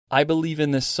I believe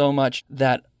in this so much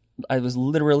that I was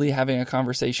literally having a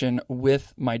conversation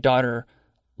with my daughter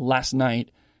last night,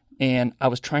 and I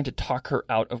was trying to talk her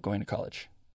out of going to college.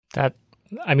 I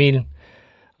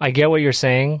get what you're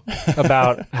saying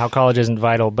about how college isn't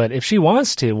vital, but if she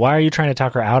wants to, why are you trying to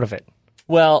talk her out of it?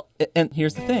 Well, and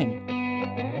here's the thing.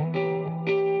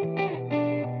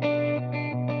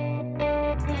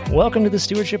 Welcome to the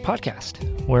Stewardship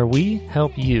Podcast, where we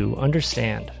help you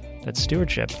understand that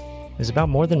stewardship is about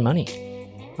more than money.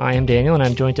 I am Daniel, and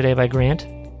I'm joined today by Grant.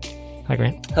 Hi,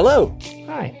 Grant. Hello.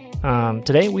 Hi.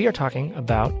 Today we are talking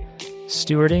about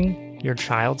stewarding your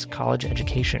child's college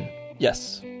education.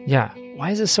 Yes. Yeah.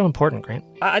 Why is this so important, Grant?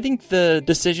 I think the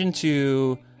decision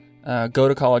to go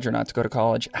to college or not to go to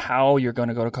college, how you're going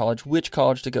to go to college, which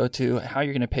college to go to, how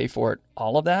you're going to pay for it,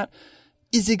 all of that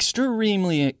is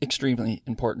extremely, extremely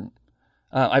important.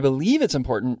 I believe it's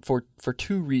important for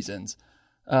two reasons.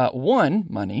 One,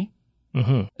 money.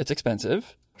 Mm-hmm. It's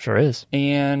expensive. Sure is.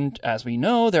 And as we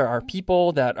know, there are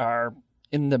people that are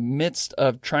in the midst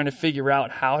of trying to figure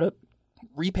out how to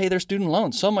repay their student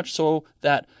loans, so much so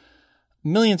that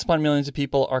millions upon millions of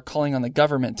people are calling on the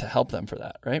government to help them for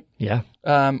that, right? Yeah.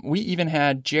 We even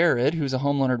had Jared, who's a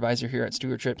home loan advisor here at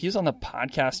Stewardship. He was on the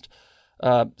podcast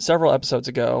several episodes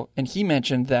ago, and he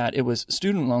mentioned that it was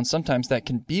student loans sometimes that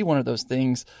can be one of those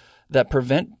things that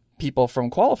prevent people from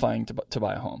qualifying to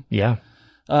buy a home. Yeah.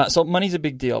 So money's a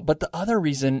big deal. But the other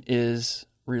reason is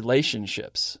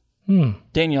relationships.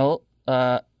 Daniel,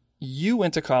 you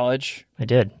went to college. I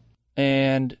did.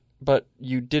 But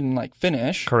you didn't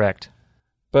finish. Correct.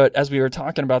 But as we were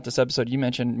talking about this episode, you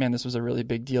mentioned, man, this was a really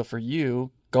big deal for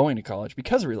you going to college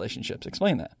because of relationships.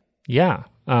 Explain that. Yeah.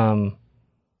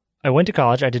 I went to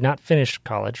college. I did not finish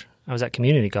college. I was at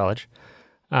community college.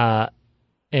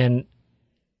 And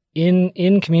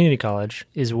in community college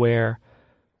is where,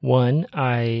 one,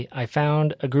 I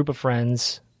found a group of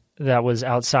friends that was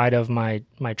outside of my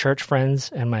church friends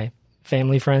and my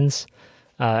family friends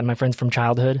and my friends from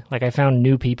childhood. I found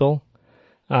new people,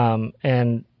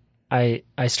 and I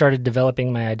started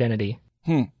developing my identity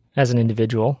as an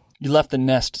individual. You left the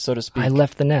nest, so to speak. I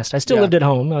left the nest. I still lived at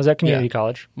home. I was at community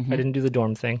college. Mm-hmm. I didn't do the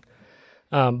dorm thing.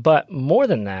 But more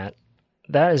than that,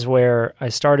 that is where I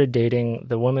started dating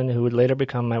the woman who would later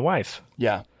become my wife.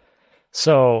 Yeah.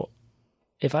 So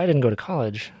if I didn't go to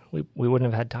college, we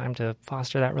wouldn't have had time to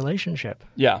foster that relationship.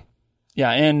 Yeah. Yeah.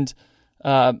 And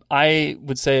I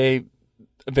would say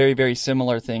a very, very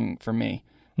similar thing for me.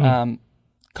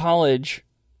 College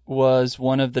was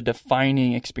one of the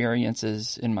defining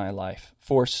experiences in my life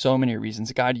for so many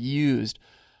reasons. God used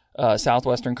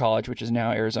Southwestern College, which is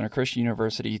now Arizona Christian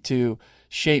University, to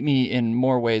shape me in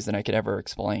more ways than I could ever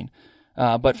explain.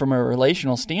 But from a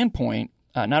relational standpoint,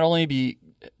 not only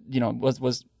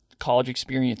was college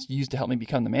experience used to help me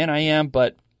become the man I am,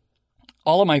 but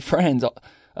all of my friends,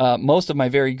 most of my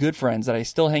very good friends that I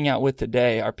still hang out with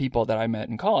today are people that I met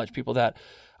in college, people that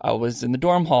I was in the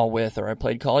dorm hall with, or I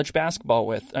played college basketball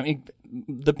with. I mean,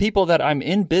 the people that I'm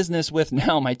in business with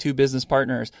now, my two business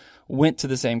partners, went to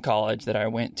the same college that I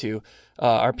went to,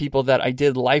 are people that I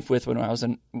did life with when I was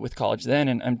with college then,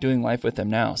 and I'm doing life with them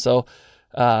now. So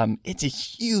it's a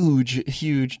huge,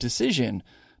 huge decision,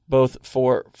 both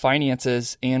for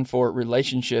finances and for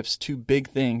relationships, two big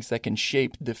things that can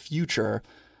shape the future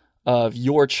of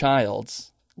your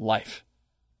child's life.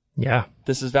 Yeah.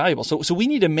 This is valuable. So we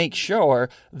need to make sure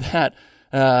that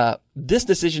this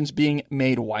decision is being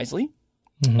made wisely.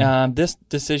 Mm-hmm. This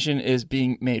decision is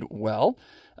being made well.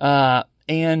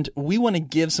 And we want to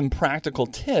give some practical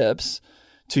tips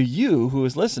to you who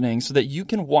is listening so that you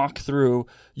can walk through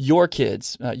your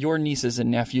kids, your nieces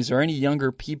and nephews, or any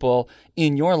younger people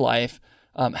in your life,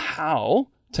 how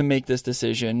to make this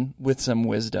decision with some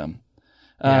wisdom.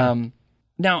 Yeah.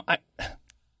 Now,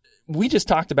 we just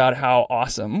talked about how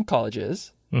awesome college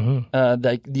is,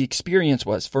 the experience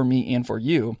was for me and for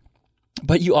you.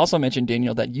 But you also mentioned,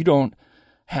 Daniel, that you don't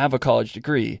have a college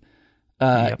degree,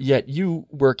 yet you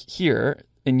work here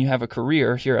and you have a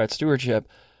career here at Stewardship.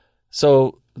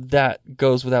 So that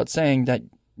goes without saying that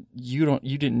you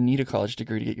didn't need a college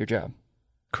degree to get your job.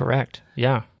 Correct.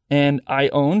 Yeah. And I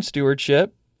own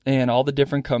Stewardship and all the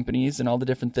different companies and all the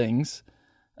different things.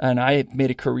 And I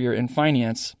made a career in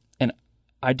finance.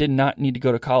 I did not need to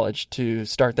go to college to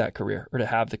start that career or to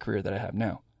have the career that I have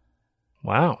now.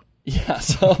 Wow. Yeah.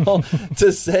 So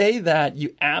to say that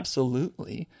you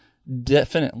absolutely,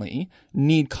 definitely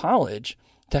need college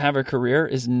to have a career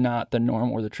is not the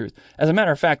norm or the truth. As a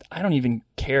matter of fact, I don't even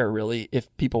care really if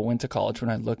people went to college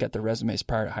when I look at the resumes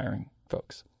prior to hiring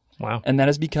folks. Wow. And that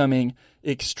is becoming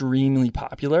extremely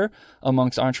popular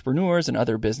amongst entrepreneurs and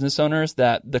other business owners,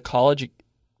 that the college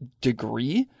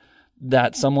degree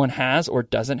that someone has or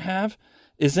doesn't have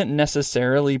isn't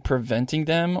necessarily preventing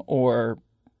them or,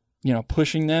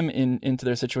 pushing them into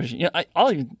their situation.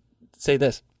 I'll even say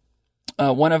this.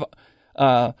 One of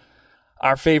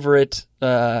our favorite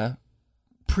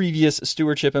previous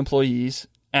stewardship employees,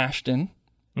 Ashton,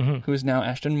 who is now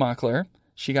Ashton Mockler,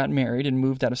 she got married and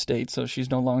moved out of state, so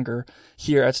she's no longer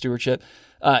here at stewardship.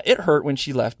 It hurt when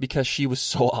she left because she was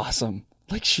so awesome.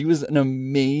 Like, she was an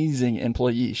amazing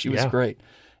employee. She was great.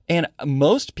 And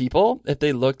most people, if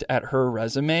they looked at her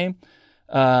resume,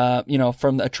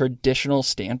 from a traditional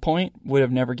standpoint, would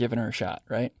have never given her a shot,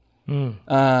 right?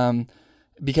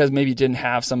 Because maybe didn't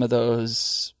have some of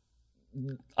those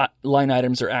line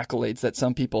items or accolades that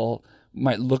some people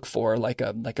might look for, like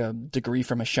a degree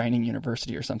from a shining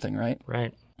university or something, right?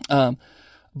 Right.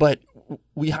 But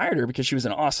we hired her because she was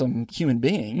an awesome human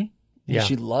being. Yeah.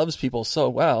 She loves people so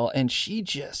well, and she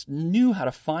just knew how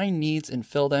to find needs and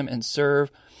fill them and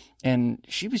serve. And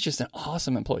she was just an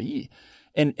awesome employee.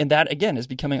 And that, again, is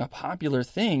becoming a popular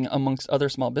thing amongst other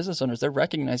small business owners. They're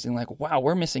recognizing, like, wow,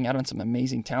 we're missing out on some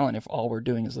amazing talent if all we're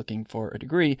doing is looking for a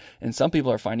degree. And some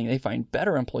people are finding they find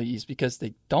better employees because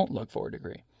they don't look for a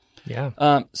degree.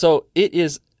 Yeah. So it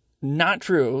is not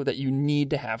true that you need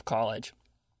to have college.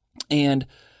 And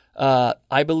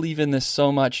I believe in this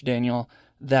so much, Daniel,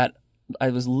 that I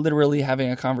was literally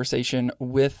having a conversation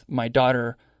with my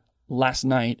daughter last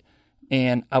night,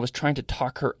 and I was trying to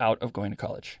talk her out of going to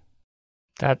college.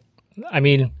 I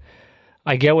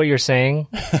get what you're saying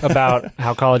about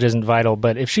how college isn't vital,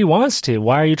 but if she wants to,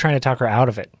 why are you trying to talk her out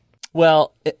of it?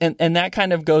 Well, and that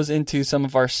kind of goes into some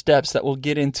of our steps that we'll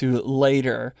get into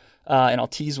later, and I'll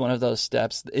tease one of those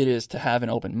steps. It is to have an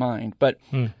open mind. But,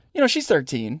 she's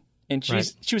 13, and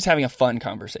she was having a fun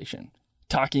conversation,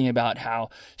 talking about how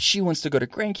she wants to go to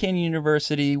Grand Canyon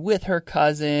University with her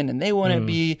cousin, and they want to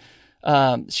be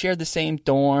share the same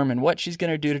dorm, and what she's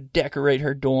going to do to decorate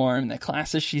her dorm, and the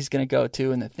classes she's going to go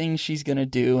to, and the things she's going to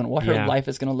do, and what her life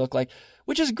is going to look like,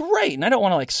 which is great. And I don't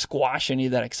want to squash any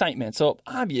of that excitement. So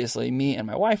obviously, me and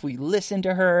my wife, we listened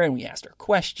to her, and we asked her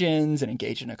questions, and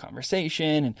engaged in a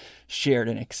conversation, and shared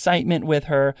an excitement with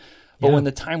her. But when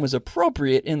the time was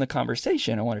appropriate in the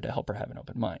conversation, I wanted to help her have an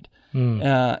open mind.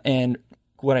 And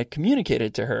what I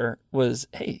communicated to her was,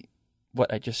 hey,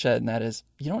 what I just said, and that is,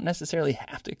 you don't necessarily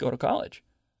have to go to college.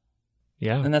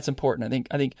 Yeah. And that's important.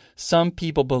 I think some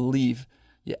people believe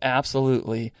you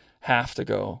absolutely have to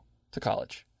go to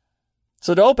college.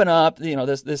 So to open up, this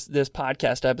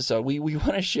podcast episode, we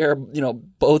want to share,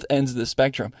 both ends of the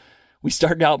spectrum. We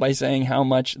started out by saying how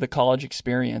much the college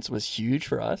experience was huge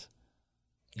for us.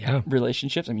 Yeah.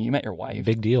 Relationships. I mean, you met your wife.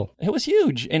 Big deal. It was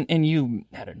huge. And you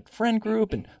had a friend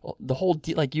group, and the whole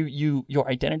deal, your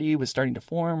identity was starting to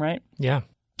form, right? Yeah.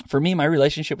 For me, my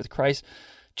relationship with Christ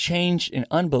changed in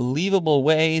unbelievable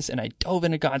ways, and I dove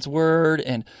into God's word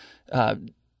and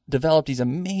developed these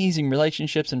amazing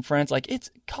relationships and friends.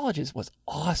 College was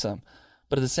awesome.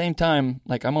 But at the same time,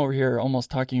 I'm over here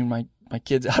almost talking my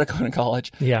kids out of going to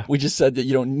college. Yeah. We just said that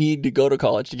you don't need to go to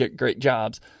college to get great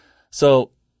jobs.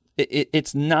 So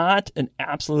it's not an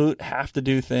absolute have to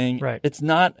do thing. Right. It's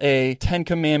not a 10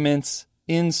 commandments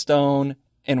in stone,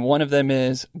 and one of them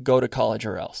is go to college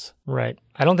or else. Right.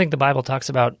 I don't think the Bible talks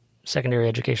about secondary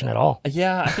education at all.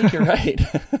 Yeah, I think you're right.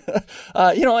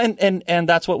 And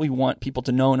that's what we want people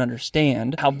to know and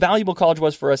understand. How valuable college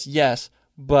was for us, yes,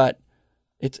 but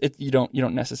you don't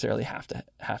necessarily have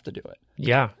to do it.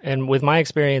 Yeah, and with my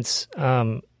experience,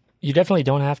 you definitely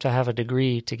don't have to have a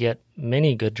degree to get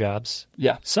many good jobs.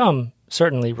 Yeah. Some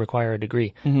certainly require a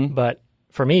degree. Mm-hmm. But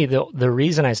for me, the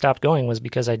reason I stopped going was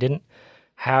because I didn't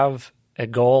have a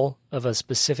goal of a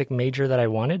specific major that I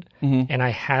wanted, and I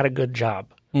had a good job.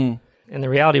 And the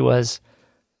reality was,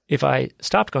 if I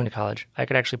stopped going to college, I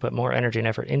could actually put more energy and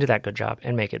effort into that good job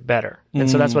and make it better. And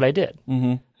so that's what I did.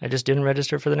 I just didn't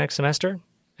register for the next semester,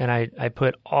 and I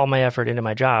put all my effort into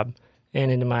my job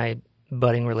and into my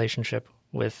budding relationship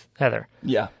with Heather.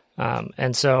 Yeah.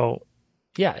 And so,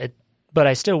 but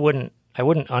I still wouldn't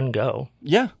ungo.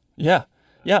 Yeah.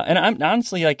 And I'm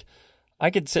honestly I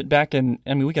could sit back and,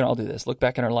 we can all do this, look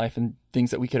back in our life and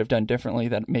things that we could have done differently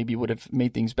that maybe would have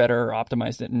made things better or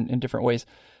optimized it in different ways.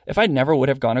 If I never would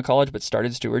have gone to college but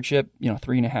started stewardship,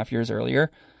 3.5 years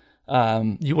earlier.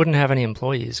 You wouldn't have any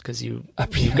employees because you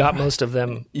got most of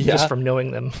them just from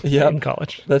knowing them in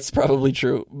college. That's probably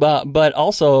true. But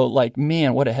also,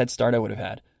 man, what a head start I would have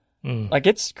had.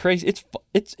 It's crazy.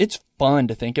 It's fun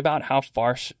to think about how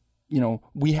far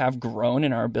we have grown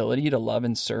in our ability to love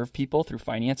and serve people through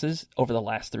finances over the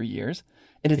last 3 years.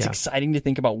 And it's exciting to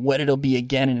think about what it'll be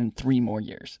again in 3 more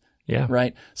years. Yeah.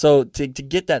 Right. So to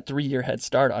get that 3-year head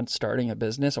start on starting a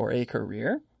business or a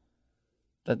career,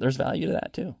 that there's value to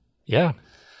that too. Yeah.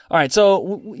 All right,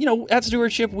 so, at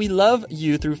Stewardship, we love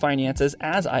you through finances,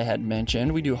 as I had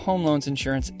mentioned. We do home loans,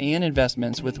 insurance, and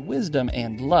investments with wisdom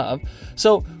and love.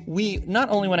 So we not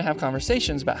only want to have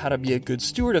conversations about how to be a good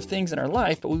steward of things in our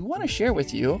life, but we want to share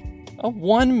with you a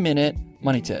 1-minute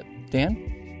money tip.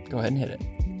 Dan, go ahead and hit it.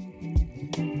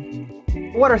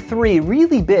 What are 3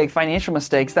 really big financial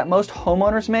mistakes that most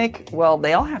homeowners make? Well,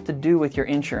 they all have to do with your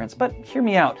insurance, but hear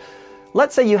me out.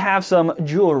 Let's say you have some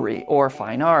jewelry or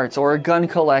fine arts or a gun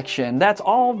collection. That's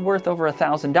all worth over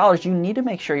 $1,000. You need to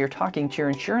make sure you're talking to your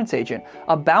insurance agent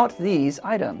about these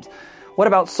items. What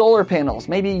about solar panels?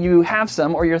 Maybe you have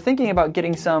some or you're thinking about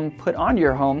getting some put onto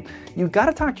your home. You've got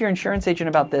to talk to your insurance agent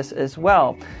about this as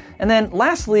well. And then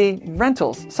lastly,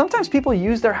 rentals. Sometimes people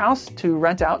use their house to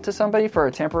rent out to somebody for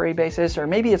a temporary basis, or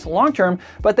maybe it's long-term,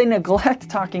 but they neglect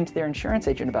talking to their insurance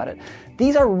agent about it.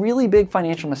 These are really big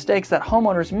financial mistakes that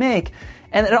homeowners make,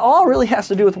 and it all really has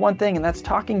to do with one thing, and that's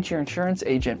talking to your insurance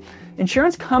agent.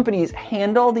 Insurance companies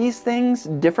handle these things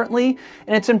differently,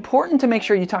 and it's important to make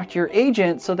sure you talk to your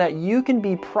agent so that you can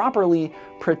be properly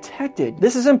protected.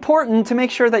 This is important to make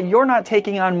sure that you're not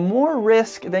taking on more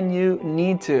risk than you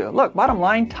need to. Look, bottom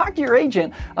line, talk to your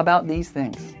agent about these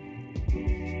things.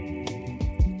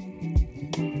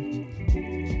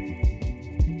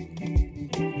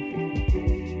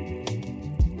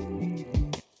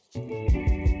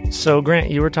 So, Grant,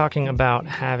 you were talking about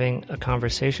having a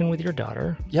conversation with your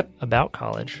daughter about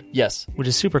college. Yes. Which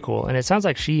is super cool. And it sounds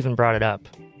like she even brought it up.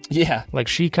 Yeah. Like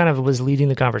she kind of was leading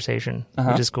the conversation,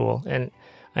 which is cool. And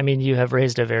I mean, you have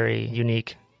raised a very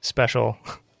unique, special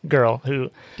girl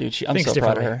who I'm so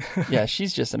proud of her. Yeah,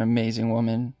 she's just an amazing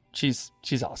woman. She's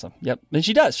awesome. Yep. And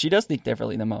she does think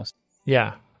differently than most.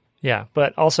 Yeah. Yeah.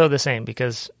 But also the same,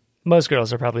 because most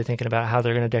girls are probably thinking about how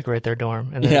they're going to decorate their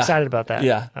dorm, and they're excited about that.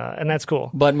 Yeah. And that's cool.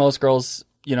 But most girls,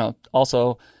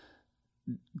 also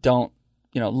don't,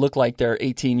 look like they're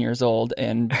 18 years old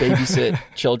and babysit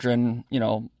children,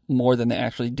 more than they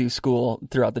actually do school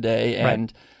throughout the day.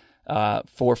 And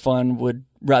for fun would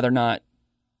rather not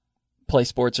play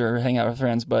sports or hang out with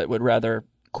friends, but would rather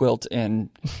quilt and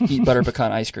eat butter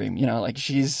pecan ice cream.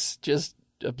 She's just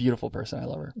a beautiful person. I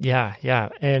love her. Yeah, yeah.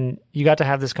 And you got to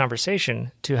have this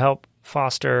conversation to help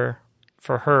foster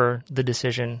for her the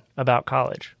decision about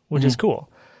college, which is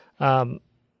cool.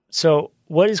 So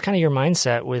what is kind of your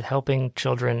mindset with helping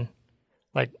children,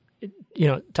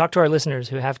 talk to our listeners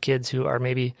who have kids who are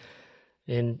maybe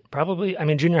in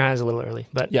junior high is a little early,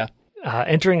 but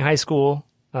entering high school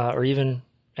or even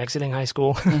exiting high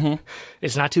school,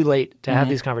 it's not too late to have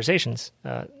these conversations.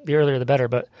 The earlier the better,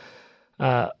 but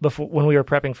before, when we were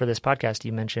prepping for this podcast,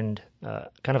 you mentioned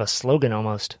kind of a slogan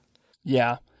almost.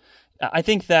 Yeah. I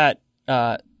think that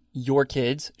your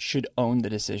kids should own the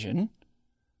decision,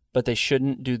 but they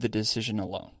shouldn't do the decision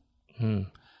alone.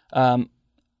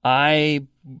 I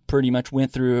pretty much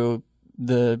went through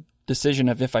the decision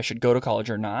of if I should go to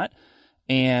college or not,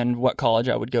 and what college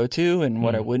I would go to and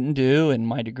what I wouldn't do, and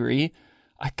my degree.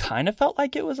 I kind of felt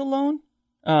like it was alone.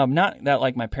 Not that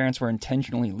like my parents were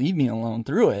intentionally leaving me alone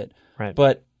through it. Right.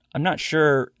 But I'm not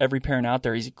sure every parent out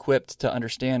there is equipped to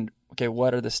understand, okay,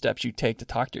 what are the steps you take to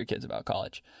talk to your kids about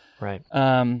college? Right.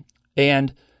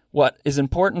 And what is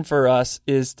important for us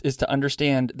is to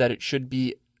understand that it should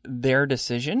be their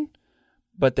decision,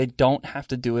 but they don't have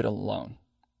to do it alone.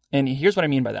 And here's what I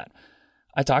mean by that.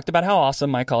 I talked about how awesome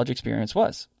my college experience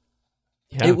was.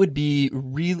 Yeah. It would be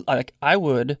I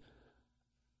would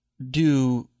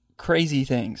do crazy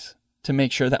things to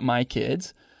make sure that my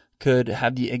kids could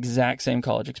have the exact same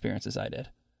college experience as I did.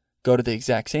 Go to the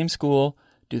exact same school,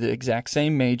 do the exact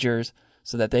same majors,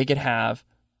 so that they could have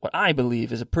what I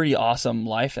believe is a pretty awesome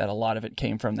life, that a lot of it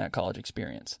came from that college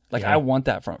experience. I want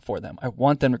that for them. I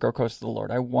want them to grow close to the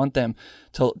Lord. I want them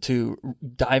to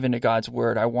dive into God's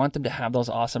word. I want them to have those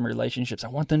awesome relationships. I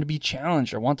want them to be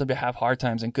challenged. I want them to have hard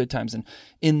times and good times. And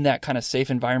in that kind of safe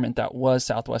environment that was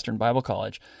Southwestern Bible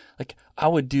College, I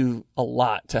would do a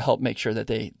lot to help make sure that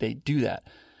they do that.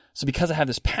 So because I have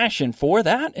this passion for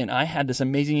that, and I had this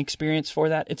amazing experience for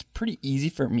that, it's pretty easy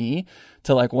for me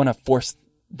to want to force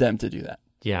them to do that.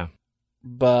 Yeah.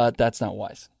 But that's not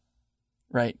wise,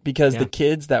 right? Because the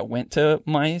kids that went to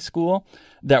my school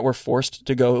that were forced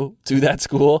to go to that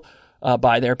school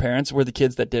by their parents were the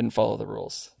kids that didn't follow the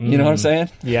rules. You know what I'm saying?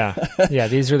 Yeah. Yeah.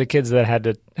 These are the kids that had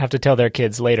to have to tell their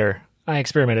kids later, I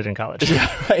experimented in college.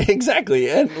 Yeah, right, exactly.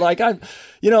 And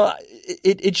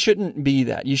it shouldn't be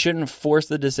that. You shouldn't force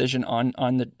the decision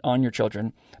on your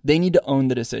children. They need to own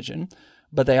the decision,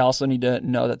 but they also need to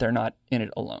know that they're not in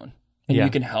it alone. And you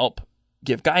can help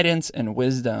give guidance and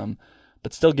wisdom,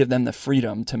 but still give them the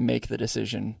freedom to make the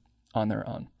decision on their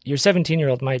own. Your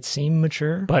 17-year-old might seem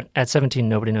mature, but at 17,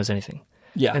 nobody knows anything.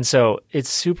 Yeah. And so it's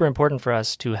super important for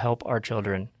us to help our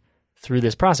children through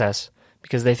this process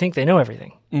because they think they know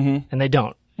everything, and they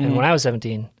don't. And when I was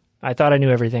 17, I thought I knew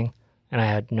everything, and I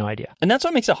had no idea. And that's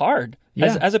what makes it hard.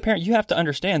 Yeah. As a parent, you have to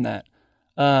understand that,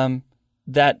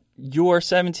 that your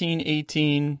 17,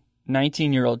 18,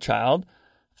 19-year-old child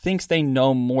thinks they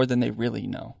know more than they really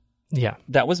know. Yeah.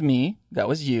 That was me. That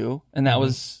was you. And that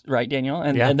was, right, Daniel?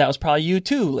 And, Yeah. and that was probably you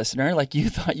too, listener. Like, you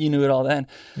thought you knew it all then.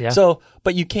 Yeah. So,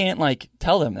 but you can't, like,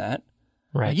 tell them that.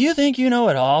 Right. Like, you think you know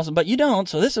it all, but you don't.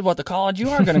 So this is what the college you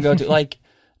are going to go to. Like,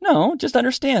 no, just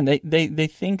understand. They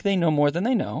think they know more than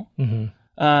they know.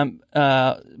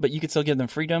 But you could still give them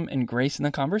freedom and grace in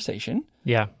the conversation,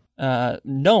 Yeah.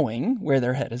 knowing where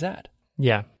their head is at.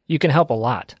 Yeah. You can help a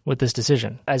lot with this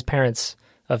decision. As parents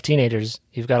of teenagers,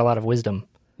 you've got a lot of wisdom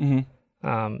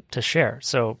to share.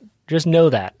 So just know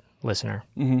that, listener.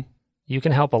 You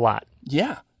can help a lot.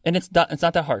 Yeah. And it's not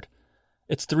that hard.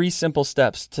 It's 3 simple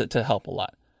steps to help a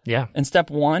lot. Yeah. And step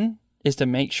 1 is to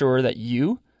make sure that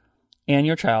you and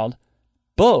your child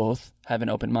both have an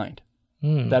open mind.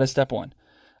 That is step 1.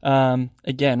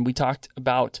 Again, we talked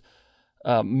about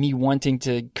me wanting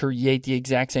to create the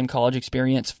exact same college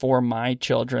experience for my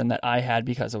children that I had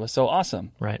because it was so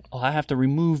awesome. Right. Well, I have to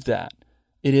remove that.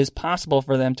 It is possible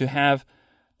for them to have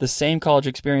the same college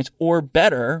experience or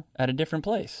better at a different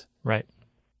place. Right.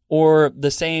 Or the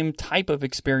same type of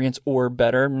experience or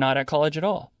better not at college at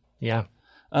all. Yeah.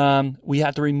 We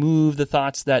have to remove the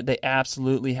thoughts that they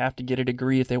absolutely have to get a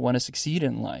degree if they want to succeed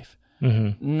in life.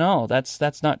 No,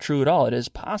 that's not true at all. It is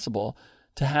possible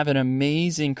to have an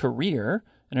amazing career,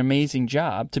 an amazing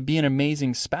job, to be an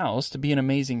amazing spouse, to be an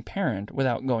amazing parent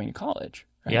without going to college.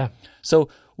 Right? Yeah. So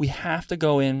we have to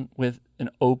go in with an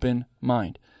open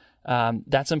mind.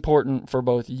 That's important for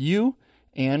both you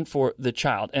and for the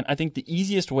child. And I think the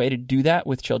easiest way to do that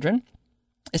with children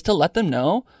is to let them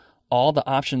know all the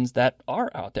options that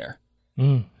are out there.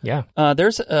 Yeah.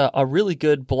 There's a really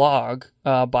good blog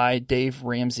by Dave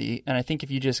Ramsey, and I think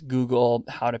if you just Google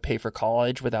how to pay for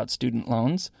college without student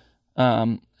loans,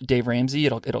 Dave Ramsey,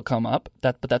 it'll come up.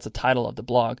 But that's the title of the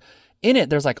blog. In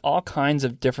it, there's like all kinds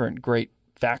of different great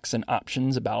facts and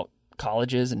options about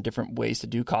colleges and different ways to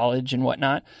do college and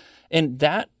whatnot. And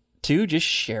that too, just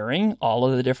sharing all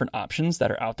of the different options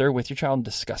that are out there with your child and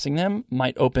discussing them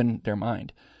might open their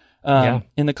mind.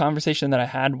 In the conversation that I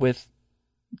had with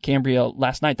Cambria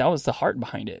last night, that was the heart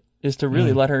behind it, is to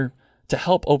really let her, to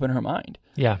help open her mind.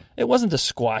 Yeah. It wasn't to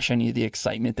squash any of the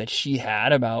excitement that she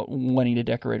had about wanting to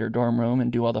decorate her dorm room and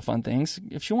do all the fun things.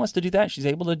 If she wants to do that, she's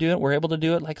able to do it. We're able to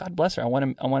do it. Like, God bless her. I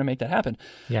want to make that happen.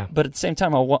 Yeah. But at the same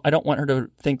time, I don't want her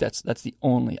to think that's the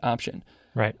only option.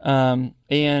 Right.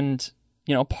 And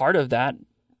part of that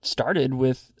started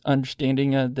with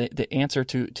understanding the answer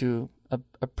to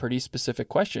a pretty specific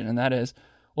question, and that is,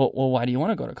 well, why do you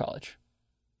want to go to college?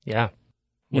 Yeah.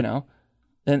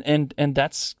 And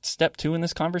that's step 2 in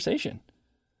this conversation.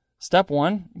 Step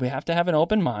 1, we have to have an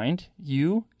open mind,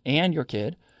 you and your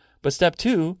kid. But step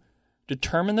 2,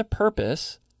 determine the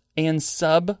purpose and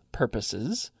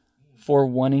sub-purposes for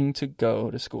wanting to go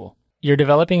to school. You're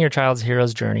developing your child's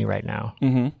hero's journey right now.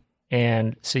 Mm-hmm.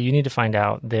 And so you need to find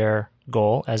out their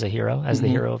goal as a hero, as the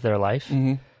hero of their life.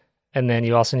 Mm-hmm. And then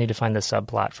you also need to find the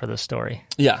subplot for the story.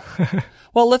 Yeah.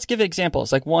 Well, let's give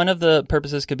examples. Like, one of the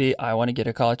purposes could be, I want to get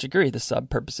a college degree. The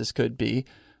sub-purposes could be,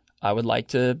 I would like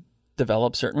to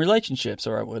develop certain relationships,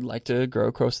 or I would like to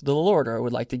grow close to the Lord, or I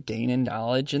would like to gain in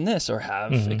knowledge in this, or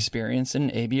have experience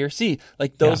in A, B, or C.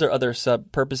 Like, those are other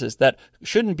sub-purposes that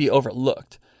shouldn't be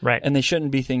overlooked. Right. And they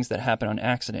shouldn't be things that happen on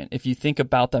accident. If you think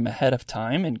about them ahead of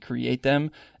time and create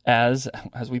them as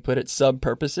we put it,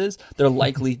 sub-purposes, they're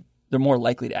more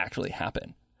likely to actually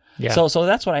happen. Yeah. So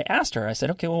that's what I asked her. I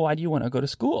said, okay, well, why do you want to go to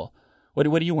school? What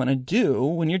do you want to do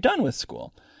when you're done with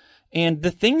school? And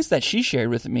the things that she shared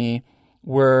with me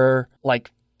were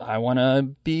like, I want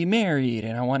to be married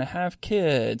and I want to have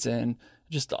kids and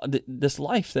just this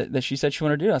life that she said she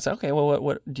wanted to do. I said, okay, well,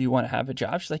 what do you want to have a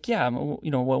job? She's like, yeah,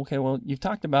 okay, well, you've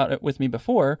talked about it with me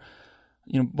before,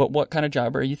 but what kind of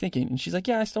job are you thinking? And she's like,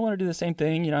 yeah, I still want to do the same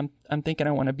thing. I'm thinking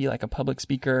I want to be like a public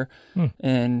speaker.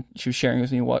 And she was sharing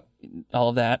with me all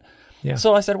of that. Yeah.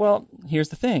 So I said, well, here's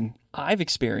the thing. I've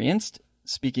experienced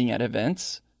speaking at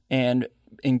events and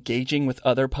engaging with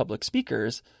other public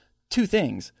speakers. 2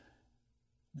 things.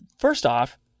 First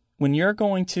off, when you're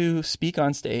going to speak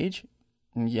on stage,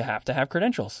 you have to have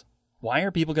credentials. Why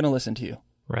are people going to listen to you?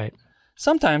 Right.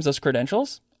 Sometimes those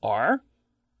credentials are,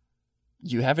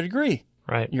 you have a degree.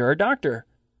 Right. You're a doctor.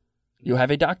 You have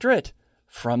a doctorate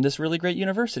from this really great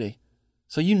university.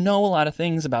 So you know a lot of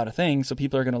things about a thing, so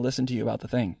people are going to listen to you about the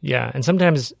thing. Yeah, and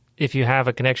sometimes if you have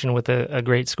a connection with a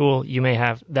great school,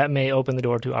 that may open the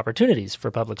door to opportunities for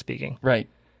public speaking. Right.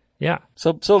 Yeah.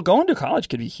 So going to college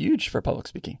could be huge for public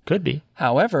speaking. Could be.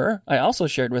 However, I also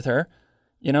shared with her,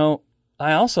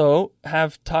 I also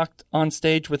have talked on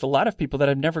stage with a lot of people that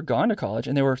have never gone to college,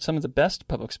 and they were some of the best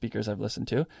public speakers I've listened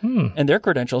to. And their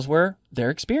credentials were their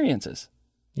experiences.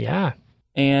 Yeah.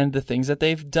 And the things that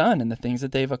they've done and the things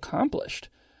that they've accomplished.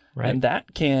 Right. And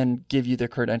that can give you the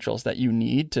credentials that you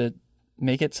need to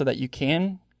make it so that you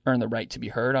can earn the right to be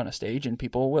heard on a stage and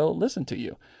people will listen to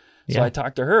you. So Yeah. I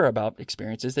talked to her about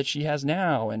experiences that she has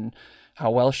now and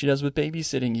how well she does with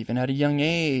babysitting, even at a young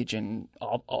age, and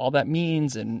all that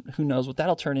means, and who knows what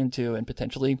that'll turn into. And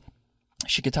potentially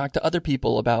she could talk to other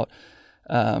people about,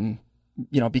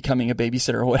 becoming a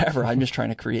babysitter or whatever. I'm just trying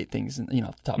to create things, off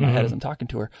the top of my head as I'm talking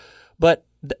to her. But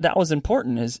that was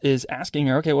important is asking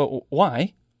her, okay, well,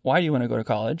 why? Why do you want to go to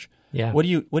college? Yeah. What do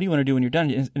you want to do when you're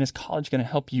done? And is college going to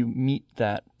help you meet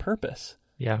that purpose?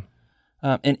 Yeah.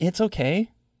 And it's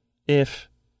okay if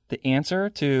the answer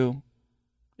to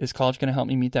is college going to help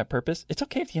me meet that purpose? It's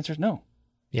okay if the answer is no.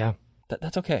 Yeah.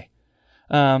 That's okay.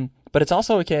 But it's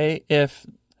also okay if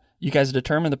you guys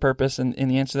determine the purpose and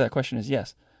the answer to that question is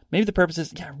yes. Maybe the purpose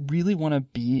is, I really want to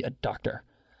be a doctor.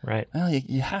 Right. Well,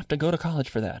 you have to go to college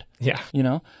for that. Yeah.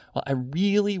 Well, I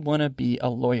really want to be a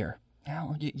lawyer.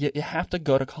 Well, you have to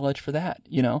go to college for that,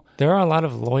 There are a lot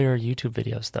of lawyer YouTube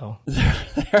videos, though.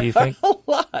 Do you think? A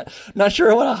lot. Not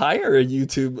sure I want to hire a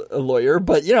YouTube lawyer,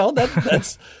 but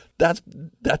that's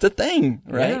a thing,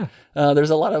 right? Yeah. There's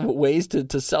a lot of ways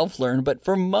to self-learn, but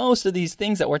for most of these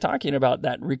things that we're talking about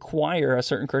that require a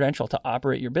certain credential to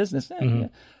operate your business,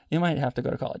 you might have to go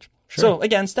to college. Sure. So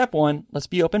again, step 1, let's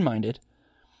be open-minded,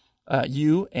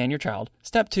 you and your child.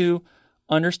 Step 2,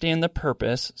 understand the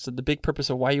purpose, so the big purpose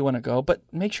of why you want to go, but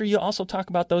make sure you also talk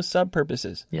about those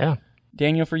sub-purposes. Yeah.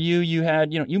 Daniel, for you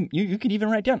had, you could even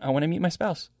write down, I want to meet my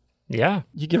spouse. Yeah.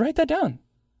 You could write that down.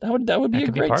 That would be a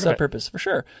great sub-purpose for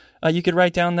sure. You could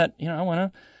write down that, I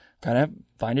want to kind of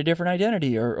find a different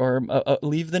identity or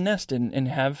leave the nest and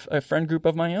have a friend group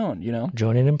of my own,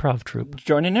 Join an improv troupe.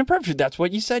 Join an improv troupe. That's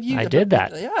what you said. I did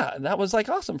that. Yeah, that was like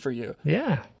awesome for you.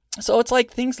 Yeah. So it's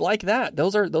like things like that.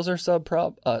 Those are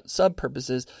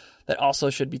sub-purposes that also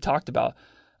should be talked about.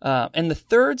 And the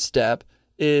third step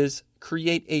is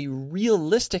create a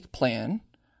realistic plan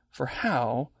for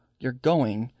how you're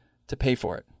going to pay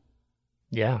for it.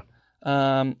 Yeah.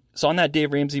 So on that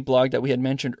Dave Ramsey blog that we had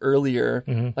mentioned earlier,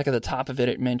 like at the top of it,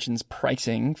 it mentions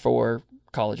pricing for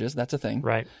colleges. That's a thing.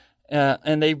 Right.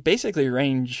 And they basically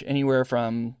range anywhere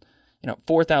from,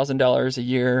 $4,000 a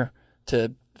year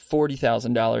to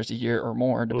 $40,000 a year or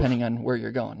more, depending on where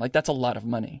you're going. Like that's a lot of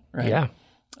money, right?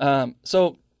 Yeah.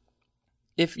 So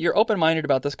if you're open-minded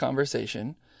about this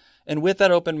conversation, and with that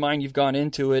open mind, you've gone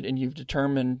into it and you've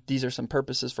determined these are some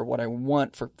purposes for what I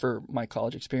want for my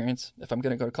college experience, if I'm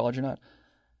going to go to college or not,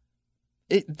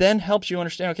 it then helps you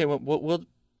understand, okay, well,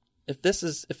 if this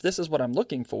is what I'm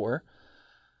looking for,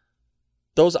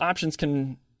 those options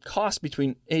can cost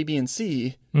between A, B, and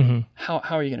C. How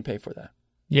are you going to pay for that?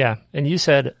 Yeah. And you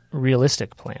said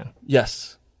realistic plan.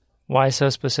 Yes. Why so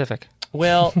specific?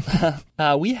 Well,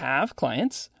 we have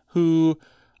clients who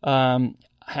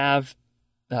have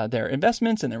their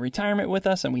investments and their retirement with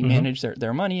us, and we manage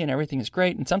their money, and everything is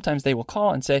great. And sometimes they will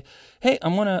call and say, hey, I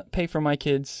want to pay for my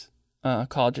kids'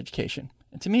 college education.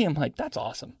 And to me, I'm like, that's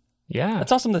awesome. Yeah.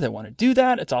 It's awesome that they want to do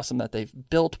that. It's awesome that they've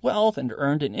built wealth and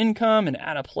earned an income and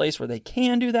at a place where they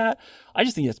can do that. I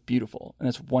just think it's beautiful and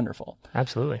it's wonderful.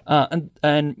 Absolutely.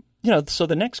 And so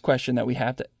the next question that we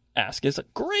have to ask is,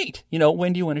 great,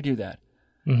 when do you want to do that?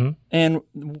 And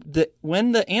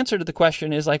when the answer to the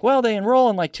question is like, well, they enroll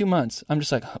in like 2 months, I'm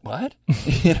just like, what?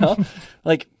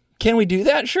 Like, can we do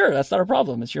that? Sure, that's not a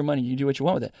problem. It's your money. You do what you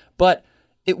want with it. But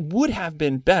it would have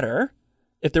been better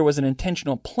if there was an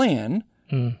intentional plan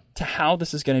to how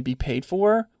this is going to be paid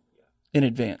for in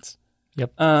advance.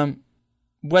 Yep.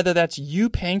 Whether that's you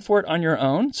paying for it on your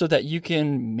own so that you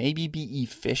can maybe be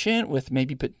efficient with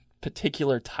maybe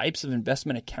particular types of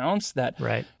investment accounts that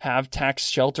have tax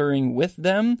sheltering with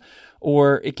them,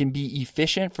 or it can be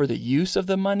efficient for the use of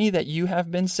the money that you have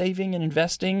been saving and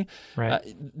investing.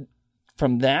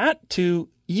 From that to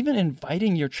even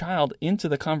inviting your child into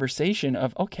the conversation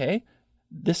of, okay,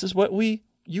 this is what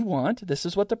you want. This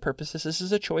is what the purpose is. This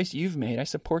is a choice you've made. I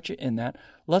support you in that.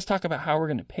 Let's talk about how we're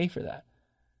going to pay for that.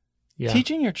 Yeah.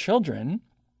 Teaching your children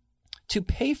to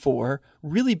pay for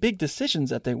really big decisions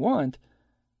that they want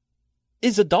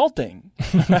is adulting,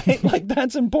 right? Like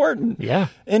that's important. Yeah.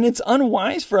 And it's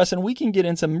unwise for us, and we can get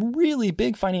in some really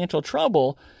big financial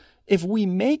trouble if we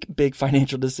make big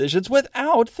financial decisions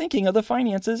without thinking of the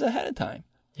finances ahead of time.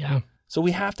 Yeah. So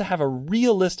we have to have a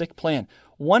realistic plan.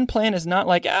 One plan is not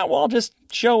like, well, I'll just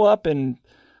show up and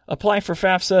apply for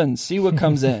FAFSA and see what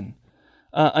comes in.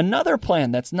 Another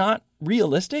plan that's not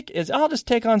realistic is I'll just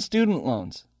take on student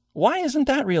loans. Why isn't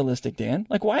that realistic, Dan?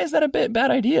 Like, why is that a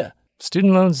bad idea?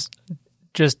 Student loans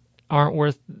just aren't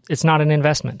worth, it's not an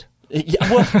investment.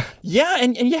 Yeah,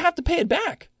 and you have to pay it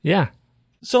back. Yeah.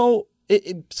 So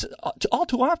all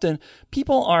too often,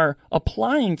 people are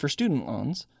applying for student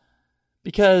loans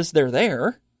because they're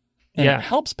there and it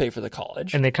helps pay for the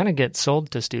college. And they kind of get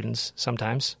sold to students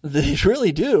sometimes. They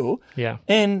really do. Yeah.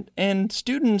 And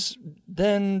students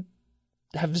then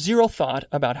have zero thought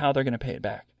about how they're going to pay it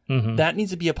back. Mm-hmm. That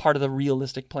needs to be a part of the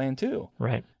realistic plan too.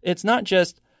 Right. It's not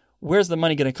just where's the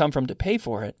money going to come from to pay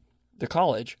for it, the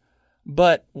college,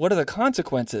 but what are the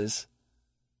consequences?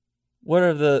 What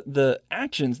are the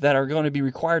actions that are going to be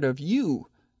required of you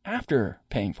after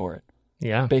paying for it?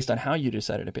 Yeah. Based on how you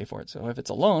decided to pay for it. So if it's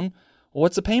a loan,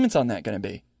 what's the payments on that going to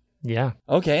be? Yeah.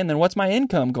 Okay, and then what's my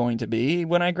income going to be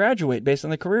when I graduate based on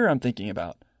the career I'm thinking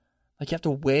about? Like you have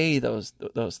to weigh those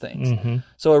things. Mm-hmm.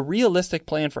 So a realistic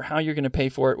plan for how you're going to pay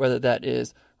for it, whether that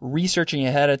is researching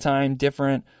ahead of time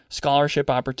different scholarship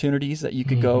opportunities that you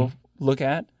could go look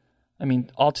at. I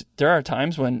mean, there are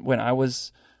times when I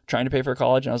was trying to pay for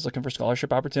college and I was looking for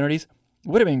scholarship opportunities. It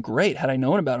would have been great had I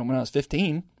known about them when I was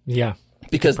 15. Yeah.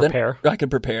 Because then I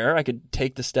could prepare. I could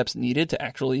take the steps needed to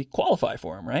actually qualify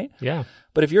for them, right? Yeah.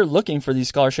 But if you're looking for these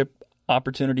scholarship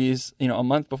opportunities, a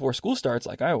month before school starts,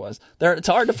 like I was, it's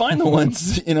hard to find the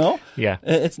ones, Yeah.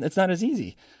 It's not as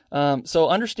easy. So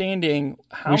understanding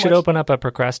how we should open up a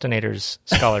procrastinators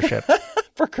scholarship.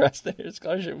 Procrastinator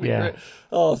scholarship. Yeah.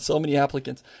 Oh, so many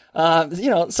applicants.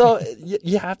 So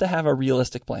you have to have a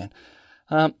realistic plan.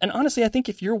 And honestly, I think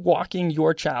if you're walking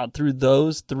your child through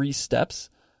those 3 steps,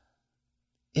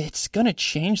 it's going to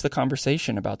change the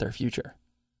conversation about their future.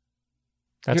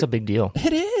 That's a big deal.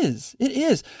 It is. It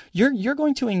is. You're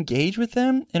going to engage with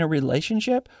them in a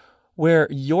relationship where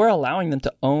you're allowing them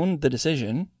to own the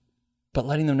decision, but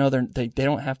letting them know they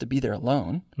don't have to be there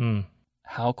alone. Mm.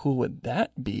 How cool would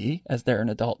that be as they're an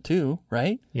adult too,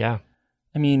 right? Yeah.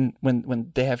 I mean,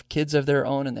 when they have kids of their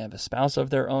own and they have a spouse of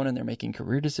their own and they're making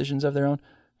career decisions of their own,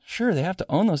 sure, they have to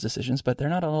own those decisions, but they're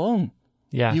not alone.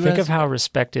 Yeah. Think of how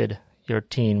respected your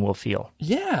teen will feel.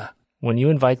 Yeah. When you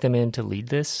invite them in to lead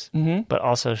this, but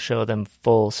also show them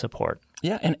full support.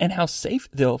 Yeah, and how safe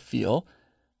they'll feel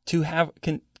to have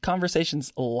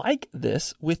conversations like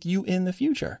this with you in the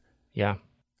future. Yeah.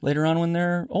 Later on when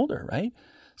they're older, right?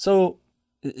 So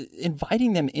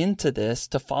inviting them into this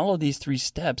to follow these 3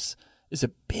 steps is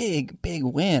a big, big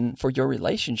win for your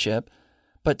relationship.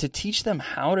 But to teach them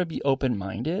how to be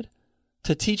open-minded,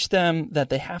 to teach them that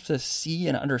they have to see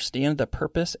and understand the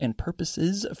purpose and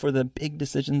purposes for the big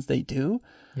decisions they do.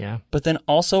 Yeah. But then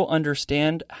also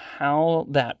understand how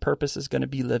that purpose is going to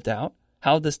be lived out,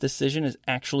 how this decision is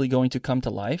actually going to come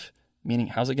to life, meaning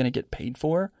how's it going to get paid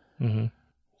for? Mm-hmm.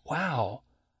 Wow.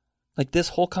 Like this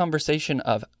whole conversation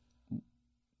of,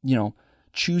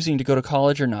 choosing to go to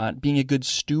college or not, being a good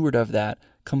steward of that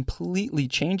completely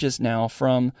changes now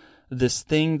from this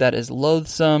thing that is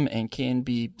loathsome and can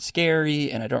be scary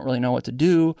and I don't really know what to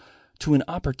do, to an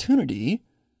opportunity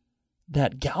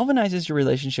that galvanizes your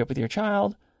relationship with your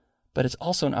child, but it's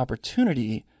also an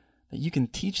opportunity that you can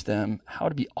teach them how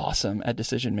to be awesome at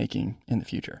decision making in the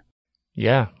future.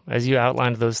 Yeah. As you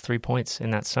outlined those 3 points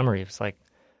in that summary, it's like,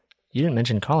 you didn't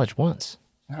mention college once.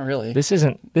 Not really. This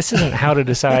isn't how to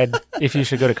decide if you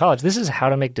should go to college. This is how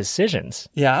to make decisions.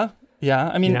 Yeah. Yeah,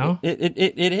 I mean,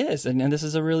 it is, and this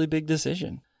is a really big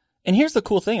decision. And here's the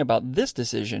cool thing about this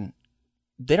decision.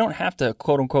 They don't have to,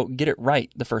 quote unquote, get it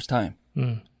right the first time.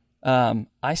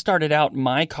 I started out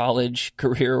my college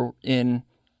career in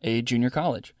a junior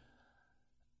college.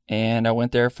 And I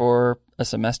went there for a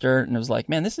semester and it was like,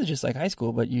 man, this is just like high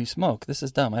school, but you smoke. This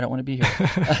is dumb. I don't want to be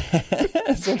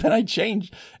here. So then I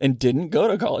changed and didn't go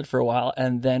to college for a while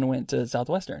and then went to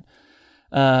Southwestern.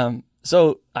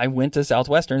 So I went to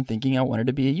Southwestern thinking I wanted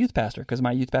to be a youth pastor because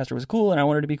my youth pastor was cool and I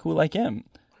wanted to be cool like him.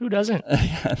 Who doesn't?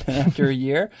 And after a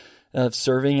year of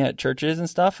serving at churches and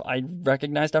stuff, I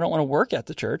recognized I don't want to work at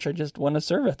the church. I just want to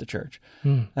serve at the church.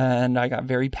 And I got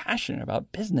very passionate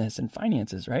about business and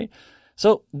finances, right?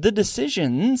 So the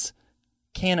decisions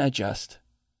can adjust.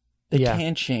 They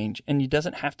can change, and it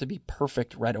doesn't have to be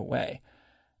perfect right away.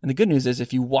 And the good news is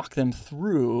if you walk them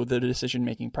through the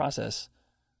decision-making process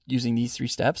using these 3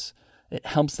 steps, it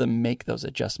helps them make those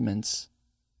adjustments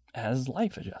as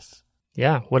life adjusts.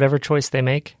 Yeah, whatever choice they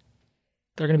make,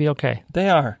 they're going to be okay. They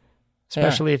are.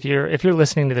 Especially if you're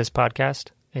listening to this podcast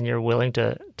and you're willing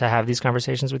to have these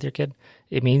conversations with your kid,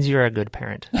 it means you're a good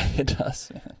parent. It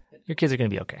does. Your kids are going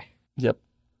to be okay. Yep.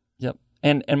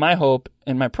 And my hope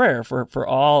and my prayer for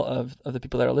all of the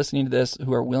people that are listening to this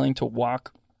who are willing to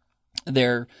walk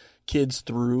their kids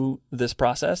through this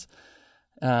process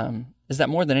is that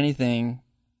more than anything,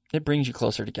 it brings you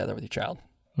closer together with your child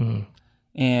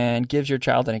and gives your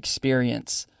child an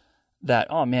experience that,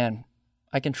 oh man,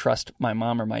 I can trust my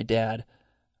mom or my dad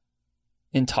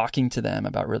in talking to them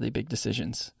about really big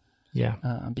decisions. Yeah.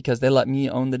 Because they let me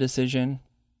own the decision,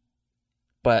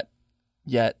 but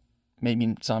yet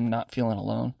maybe so I'm not feeling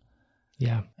alone.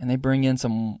 Yeah. And they bring in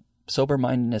some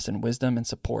sober-mindedness and wisdom and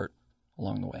support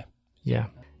along the way. Yeah.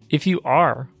 If you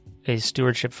are a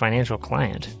stewardship financial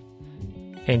client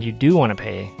and you do want to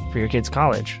pay for your kids'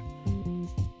 college,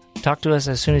 talk to us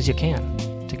as soon as you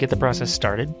can to get the process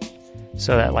started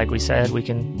so that, like we said, we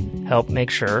can help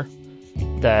make sure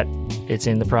that it's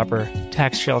in the proper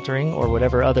tax sheltering or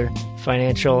whatever other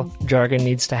financial jargon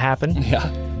needs to happen.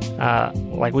 Yeah.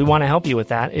 We want to help you with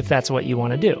that if that's what you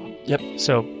want to do. Yep.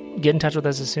 So get in touch with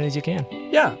us as soon as you can.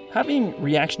 Yeah. Having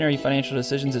reactionary financial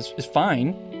decisions is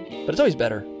fine, but it's always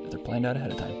better if they're planned out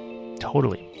ahead of time.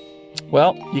 Totally.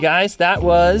 Well, you guys, that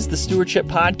was the Stewardship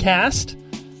Podcast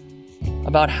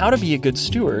about how to be a good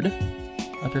steward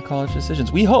of your college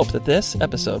decisions. We hope that this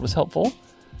episode was helpful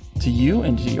to you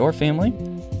and to your family.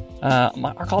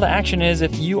 Our call to action is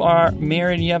if you are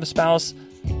married and you have a spouse,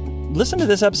 listen to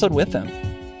this episode with them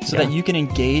so that you can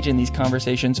engage in these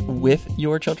conversations with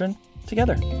your children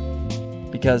together,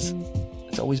 because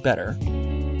it's always better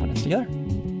when it's together.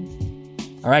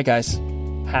 All right, guys,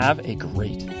 have a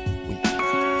great